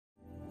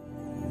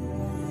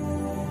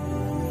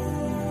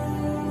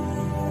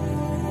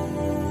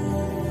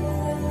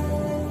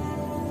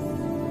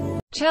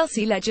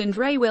Chelsea legend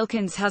Ray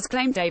Wilkins has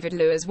claimed David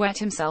Luiz wet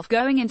himself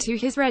going into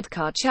his red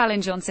card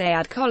challenge on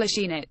Sead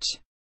Kolasinac.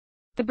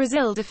 The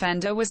Brazil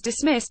defender was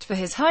dismissed for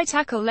his high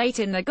tackle late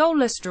in the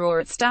goalless draw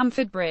at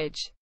Stamford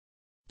Bridge.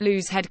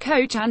 Blues head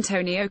coach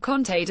Antonio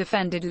Conte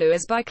defended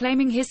Luiz by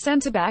claiming his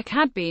centre-back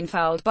had been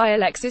fouled by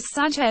Alexis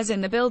Sanchez in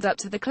the build-up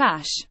to the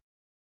clash.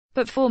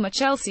 But former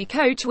Chelsea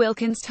coach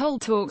Wilkins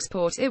told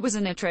TalkSport it was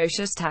an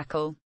atrocious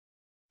tackle.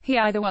 He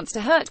either wants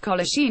to hurt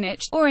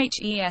Kolasinac, or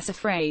he's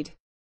afraid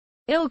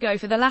he'll go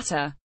for the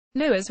latter.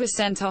 Luiz was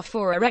sent off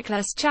for a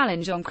reckless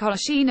challenge on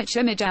Kolasinac.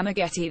 Image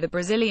Amagetti. The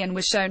Brazilian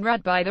was shown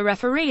red by the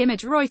referee.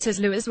 Image Reuters.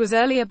 Luiz was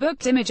earlier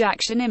booked. Image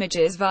Action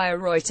Images via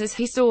Reuters.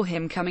 He saw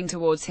him coming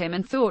towards him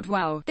and thought,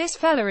 wow, this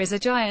fella is a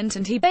giant,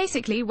 and he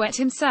basically wet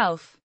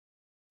himself.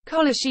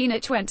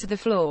 Kolasinac went to the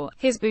floor.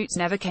 His boots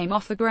never came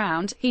off the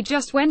ground, he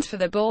just went for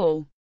the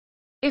ball.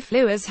 If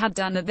Luiz had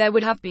done that, there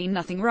would have been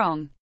nothing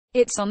wrong.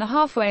 It's on the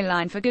halfway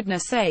line, for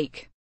goodness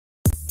sake.